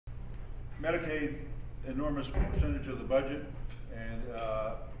Medicaid, enormous percentage of the budget, and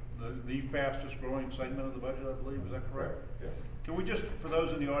the fastest growing segment of the budget, I believe. Is that correct? Yeah. Can we just, for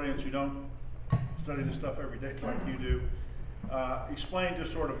those in the audience who don't study this stuff every day like you do, explain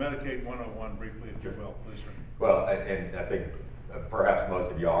just sort of Medicaid 101 briefly, if you will, please, sir. Well, and I think perhaps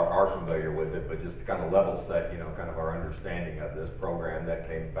most of you are familiar with it, but just to kind of level set, kind of our understanding of this program that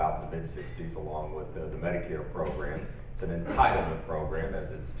came about in the mid-60s along with the Medicare program. It's an entitlement program,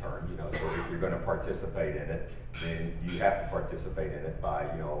 as it's termed, so if you're going to participate in it, then you have to participate in it by,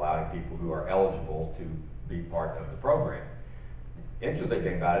 allowing people who are eligible to be part of the program. Interesting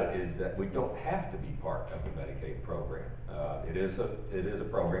thing about it is that we don't have to be part of the Medicaid program. It is a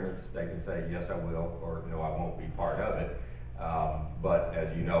program that the state can say, yes, I will, or no, I won't be part of it. But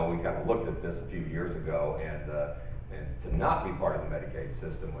as you know, we kind of looked at this a few years ago, and to not be part of the Medicaid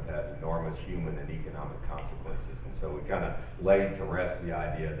system would have enormous human and economic consequences. And so we kind of laid to rest the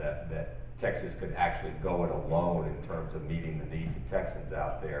idea that Texas could actually go it alone in terms of meeting the needs of Texans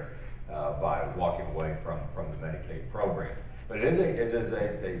out there by walking away from the Medicaid program. But it is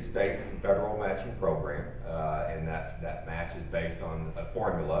a state and federal matching program, and that match is based on a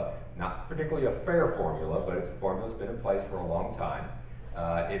formula, not particularly a fair formula, but it's a formula that's been in place for a long time.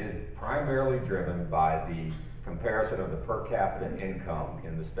 It is primarily driven by the comparison of the per capita income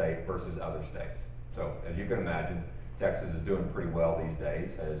in the state versus other states. So as you can imagine, Texas is doing pretty well these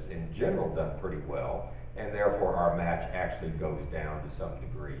days, has in general done pretty well, and therefore our match actually goes down to some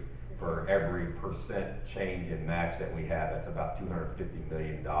degree. For every % change in match that we have, that's about $250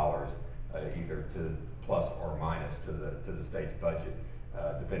 million, either to plus or minus to the state's budget,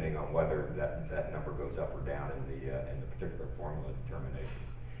 depending on whether that number goes up or down in the particular formula determination.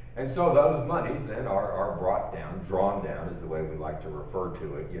 And so those monies then are brought down, drawn down is the way we like to refer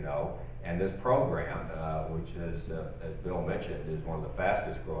to it, and this program, which is, as Bill mentioned, is one of the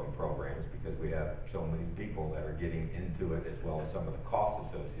fastest growing programs because we have so many people that are getting into it, as well as some of the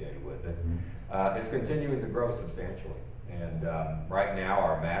costs associated with it, is continuing to grow substantially. And right now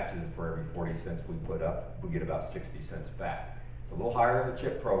our match is for every 40 cents we put up, we get about 60 cents back. It's a little higher in the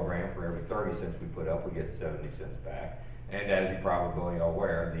CHIP program. For every 30 cents we put up, we get 70 cents back. And as you probably are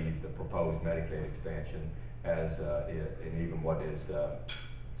aware, the proposed Medicaid expansion has, and even what is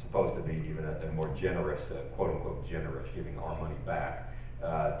supposed to be even a more generous, quote unquote generous, giving our money back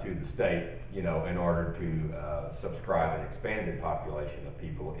to the state, in order to subscribe an expanded population of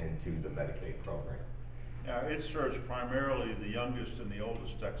people into the Medicaid program. Now, it serves primarily the youngest and the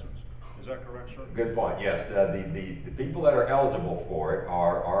oldest Texans. Is that correct, sir? Good point, yes. The people that are eligible for it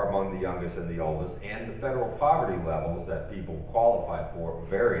are among the youngest and the oldest, and the federal poverty levels that people qualify for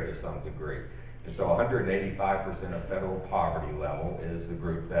vary to some degree. And so 185% of federal poverty level is the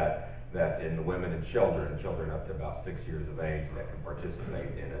group that in the women and children up to about 6 years of age that can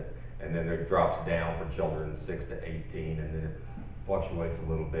participate in it. And then it drops down for children 6 to 18, and then it fluctuates a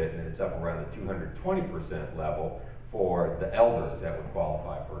little bit, and then it's up around the 220% level for the elders that would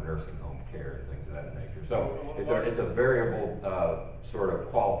qualify for nursing home care and things of that nature. So it's a variable sort of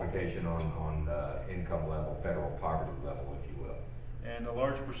qualification on income level, federal poverty level, if you will. And a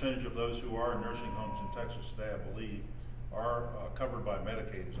large percentage of those who are in nursing homes in Texas today, I believe, are covered by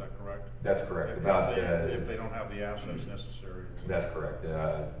Medicaid. Is that correct? That's correct. If they don't have the assets necessary. That's correct.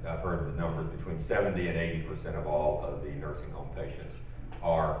 I've heard the numbers between 70 and 80% of all of the nursing home patients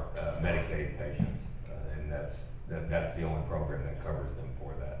are Medicaid patients, and that's the only program that covers them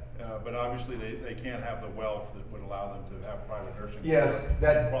for that. But obviously they can't have the wealth that would allow them to have private nursing yes,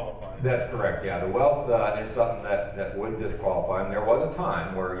 care qualify. That's correct, yeah. The wealth is something that would disqualify them. There was a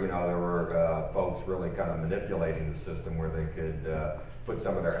time where, there were folks really kind of manipulating the system where they could put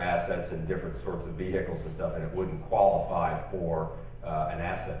some of their assets in different sorts of vehicles and stuff, and it wouldn't qualify for an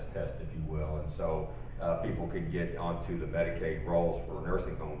assets test, if you will. And so people could get onto the Medicaid rolls for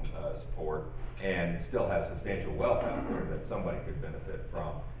nursing home support and still have substantial wealth out there that somebody could benefit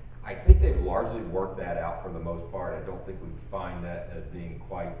from. I think they've largely worked that out for the most part. I don't think we find that as being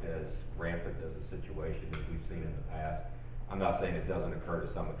quite as rampant as a situation as we've seen in the past. I'm not saying it doesn't occur to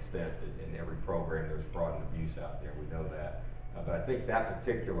some extent. In every program there's fraud and abuse out there, we know that. But I think that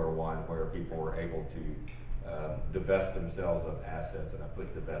particular one where people were able to divest themselves of assets, and I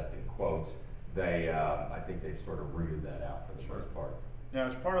put divest in quotes, I think they've sort of rooted that out for the most part. Now,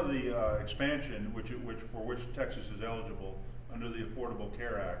 as part of the expansion, for which Texas is eligible under the Affordable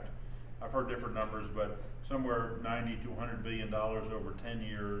Care Act, I've heard different numbers, but somewhere $90 to $100 billion over 10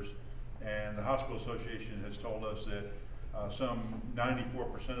 years, and the Hospital Association has told us that some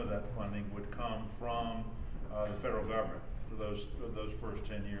 94% of that funding would come from the federal government for those first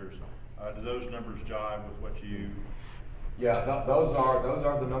 10 years. Do those numbers jive with what you Yeah, those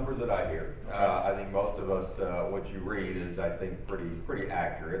are the numbers that I hear. I think most of us, what you read is, I think, pretty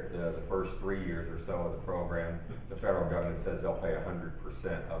accurate. The first 3 years or so of the program, the federal government says they'll pay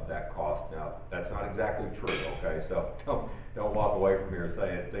 100% of that cost. Now, that's not exactly true, okay? So don't walk away from here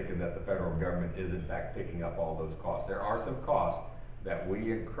thinking that the federal government is in fact picking up all those costs. There are some costs that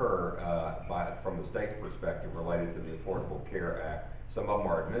we incur from the state's perspective related to the Affordable Care Act. Some of them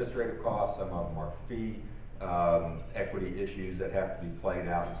are administrative costs, some of them are fee equity issues that have to be played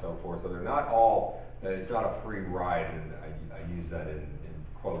out and so forth. So they're not all, it's not a free ride, and I use that in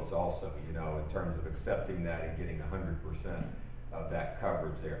quotes also, you know, in terms of accepting that and getting 100% of that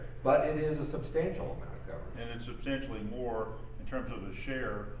coverage there. But it is a substantial amount of coverage. And it's substantially more in terms of the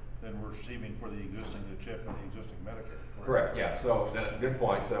share than we're receiving for the CHIP and the existing Medicare. Correct, yeah, so that's a good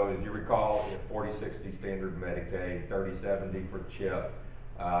point. So as you recall, 40/60 standard Medicaid, 30/70 for CHIP.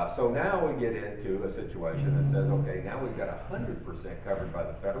 So now we get into a situation that says, okay, now we've got 100% covered by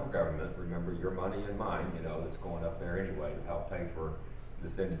the federal government. Remember, your money and mine, you know, that's going up there anyway to help pay for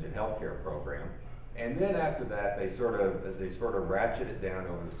this indigent health care program. And then after that, they sort of ratchet it down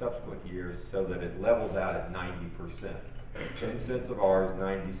over the subsequent years so that it levels out at 90%. 10 cents of ours,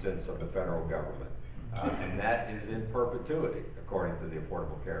 90 cents of the federal government. And that is in perpetuity, according to the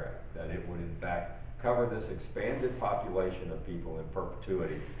Affordable Care Act, that it would in fact cover this expanded population of people in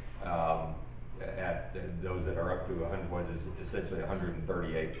perpetuity at those that are up to 100, was essentially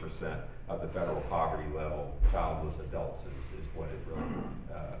 138% of the federal poverty level. Childless adults is what it really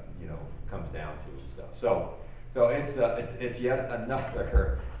you know, comes down to and stuff. So it's yet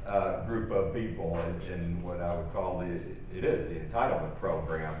another group of people in what I would call the entitlement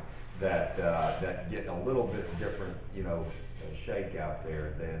program that get a little bit different, you know, shake out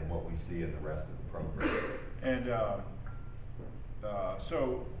there than what we see in the rest of the program. And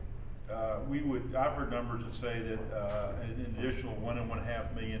I've heard numbers that say that an additional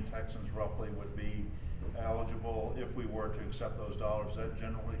 1.5 million Texans roughly would be eligible if we were to accept those dollars. Is that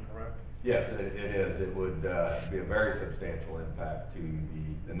generally correct? Yes, it is. It would be a very substantial impact to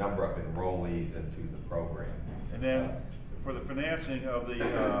the number of enrollees into the program. And then for the financing of the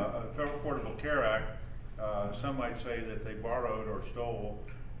Affordable Care Act, some might say that they borrowed or stole,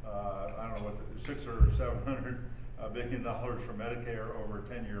 I don't know what, $600 or $700 billion from Medicare over a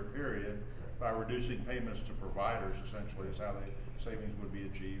 10-year period by reducing payments to providers. Essentially, is how the savings would be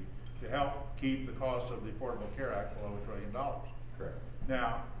achieved to help keep the cost of the Affordable Care Act below $1 trillion. Correct.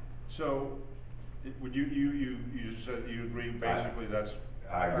 Now, so would you said you agree basically that's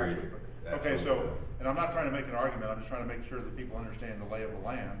I agree. Okay, so, and I'm not trying to make an argument, I'm just trying to make sure that people understand the lay of the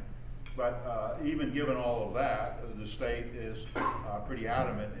land. But even given all of that, the state is pretty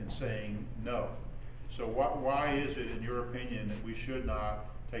adamant in saying no. So why is it, in your opinion, that we should not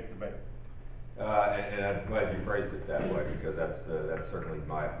take the bait? And I'm glad you phrased it that way, because that's certainly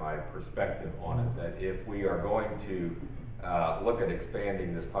my perspective on it, that if we are going to look at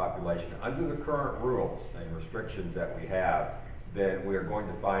expanding this population under the current rules and restrictions that we have, then we are going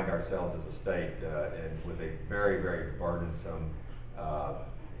to find ourselves as a state and with a very, very burdensome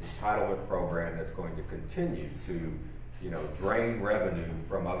entitlement program that's going to continue to, you know, drain revenue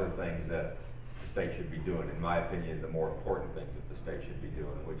from other things that the state should be doing. In my opinion, the more important things that the state should be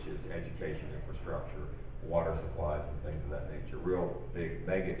doing, which is education, infrastructure, water supplies, and things of that nature, real big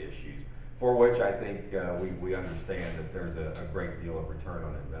mega issues, for which I think we understand that there's a great deal of return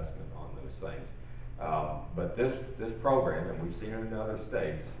on investment on those things. But this program, and we've seen it in other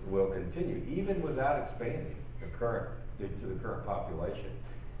states, will continue, even without expanding due to the current population,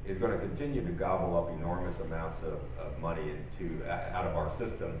 is going to continue to gobble up enormous amounts of money out of our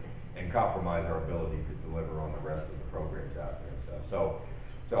system and compromise our ability to deliver on the rest of the programs out there.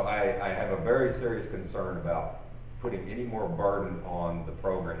 So I have a very serious concern about putting any more burden on the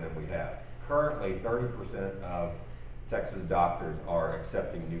program than we have. Currently, 30% of Texas doctors are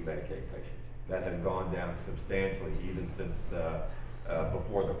accepting new Medicaid patients. That has gone down substantially even since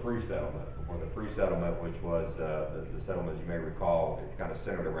before the free settlement. Before the free settlement, which was the settlement, as you may recall, it's kind of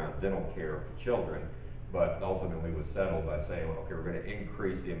centered around dental care for children, but ultimately was settled by saying, well, okay, we're going to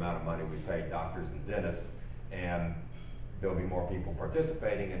increase the amount of money we pay doctors and dentists, and there'll be more people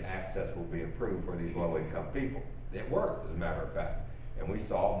participating, and access will be improved for these low-income people. It worked, as a matter of fact, and we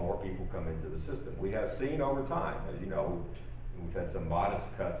saw more people come into the system. We have seen over time, as you know, we've had some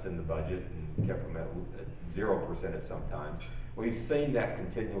modest cuts in the budget and kept them at 0% at some times. We've seen that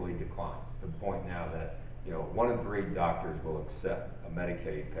continually decline to the point now that, you know, 1 in 3 doctors will accept a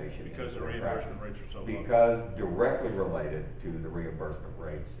Medicaid patient because the reimbursement rates are so low. Because directly related to the reimbursement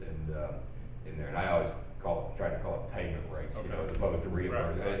rates and in there. And I always try to call it payment rates, you know, Okay. as opposed to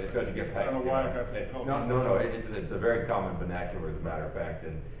reimbursement. Right. It's what you get paid. I don't know you why know. I got the call. No, it's a very common vernacular, as a matter of fact,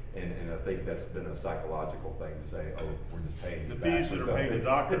 and I think that's been a psychological thing to say, oh, we're just paying The you back fees for that are paid to something.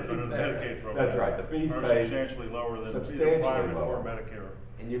 doctors under the Medicaid program. That's right, the fees are paid substantially lower than either substantially private lower. or Medicare.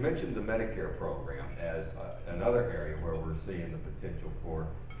 And you mentioned the Medicare program as another area where we're seeing the potential for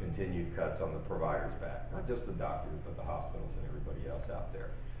continued cuts on the providers' back, not just the doctors, but the hospitals and everybody else out there.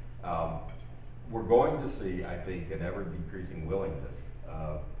 We're going to see, I think, an ever decreasing willingness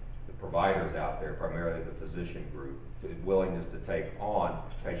of the providers out there, primarily the physician group, willingness to take on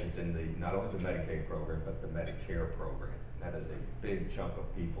patients in not only the Medicaid program, but the Medicare program. That is a big chunk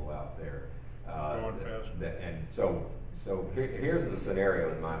of people out there. Going fast. And so here's the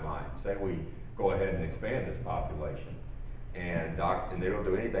scenario in my mind. Say we go ahead and expand this population, and they don't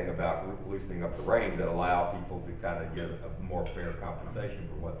do anything about loosening up the reins that allow people to kind of get a more fair compensation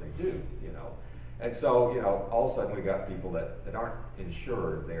for what they do, you know. And so, you know, all of a sudden we got people that aren't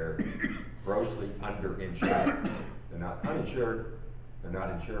insured, they're grossly underinsured. They're not uninsured, they're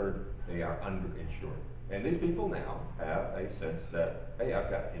not insured, they are underinsured. And these people now have a sense that, hey, I've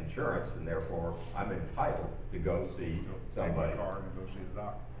got insurance and therefore I'm entitled to go see somebody. Take my car and go see the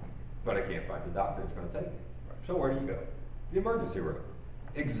doctor. But I can't find the doctor that's going to take me. So where do you go? The emergency room.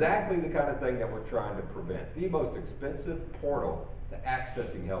 Exactly the kind of thing that we're trying to prevent. The most expensive portal to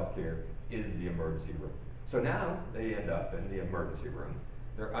accessing health care is the emergency room. So now they end up in the emergency room.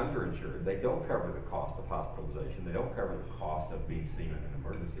 They're underinsured. They don't cover the cost of hospitalization. They don't cover the cost of being seen in an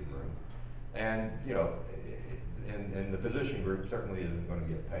emergency room. And, you know, and the physician group certainly isn't going to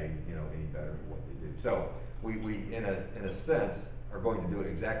get paid, you know, any better than what they do. So we in a sense, are going to do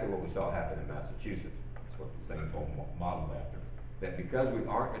exactly what we saw happen in Massachusetts. That's what the thing's all modeled after. That because we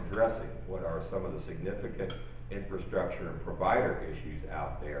aren't addressing what are some of the significant infrastructure and provider issues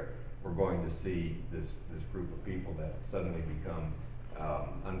out there, we're going to see this group of people that suddenly become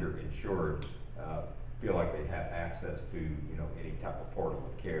underinsured feel like they have access to, you know, any type of portal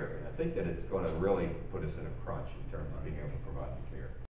of care. And I think that it's going to really put us in a crunch in terms of being able to provide the care.